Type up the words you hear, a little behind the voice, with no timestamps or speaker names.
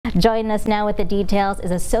Joining us now with the details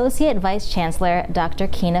is Associate Vice Chancellor Dr.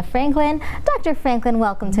 Keena Franklin. Dr. Franklin,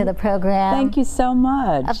 welcome to the program. Thank you so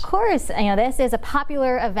much. Of course, this is a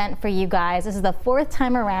popular event for you guys. This is the 4th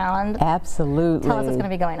time around. Absolutely. Tell us what's going to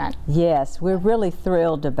be going on. Yes, we're really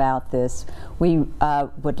thrilled about this. We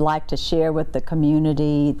would like to share with the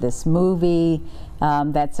community this movie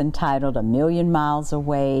that's entitled A Million Miles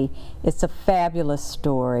Away. It's a fabulous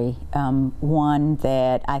story, one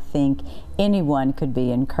that I think anyone could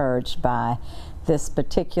be encouraged by. This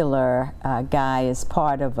particular guy is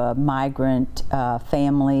part of a migrant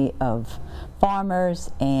family of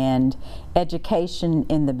farmers, and education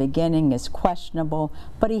in the beginning is questionable,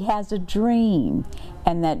 but he has a dream,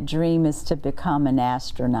 and that dream is to become an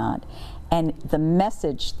astronaut. And the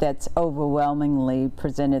message that's overwhelmingly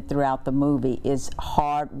presented throughout the movie is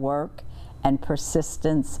hard work and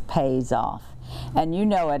persistence pays off. And you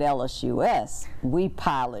know, at LSUS, we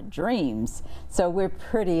pilot dreams, so we're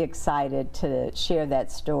pretty excited to share that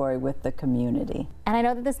story with the community. And I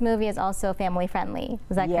know that this movie is also family friendly.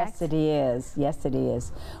 Is that correct? Yes, it is. Yes, it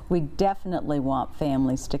is. We definitely want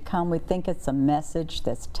families to come. We think it's a message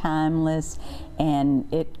that's timeless,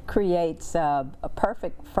 and it creates a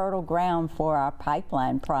perfect fertile ground for our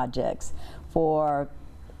pipeline projects, for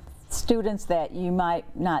students that you might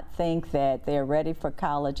not think that they're ready for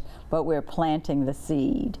college, but we're planting the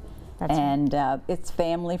seed. That's and right. It's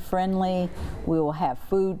family friendly. We will have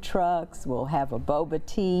food trucks. We'll have a boba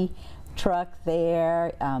tea truck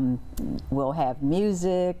there. We'll have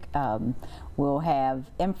music. We'll have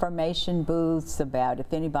information booths about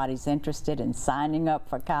if anybody's interested in signing up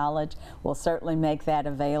for college. We'll certainly make that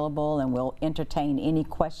available, and we'll entertain any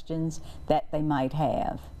questions that they might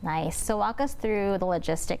have. Nice. So walk us through the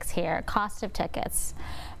logistics here. Cost of tickets.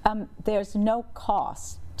 There's no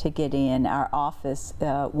cost to get in. Our office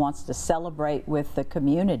wants to celebrate with the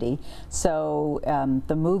community, so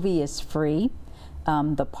the movie is free.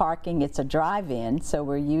 The parking, it's a drive-in, so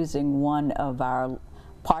we're using one of our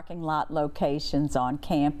parking lot locations on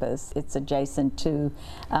campus. It's adjacent to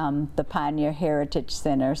the Pioneer Heritage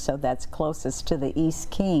Center, so that's closest to the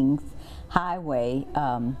East Kings Highway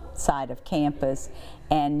side of campus.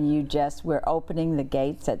 And we're opening the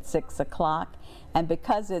gates at 6 o'clock. And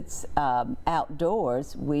because it's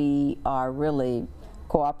outdoors, we are really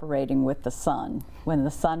cooperating with the sun. When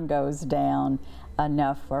the sun goes down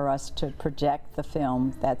enough for us to project the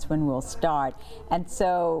film, that's when we'll start. And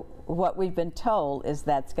so what we've been told is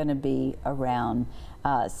that's going to be around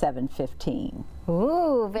 7:15.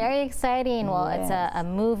 Ooh, very exciting. Well, yes. It's a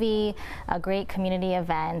movie, a great community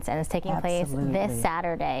event, and it's taking Absolutely. place this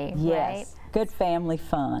Saturday, yes. right? Good family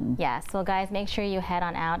fun. Yes. Well, guys, make sure you head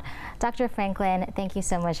on out. Dr. Franklin, thank you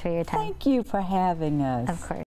so much for your time. Thank you for having us. Of course.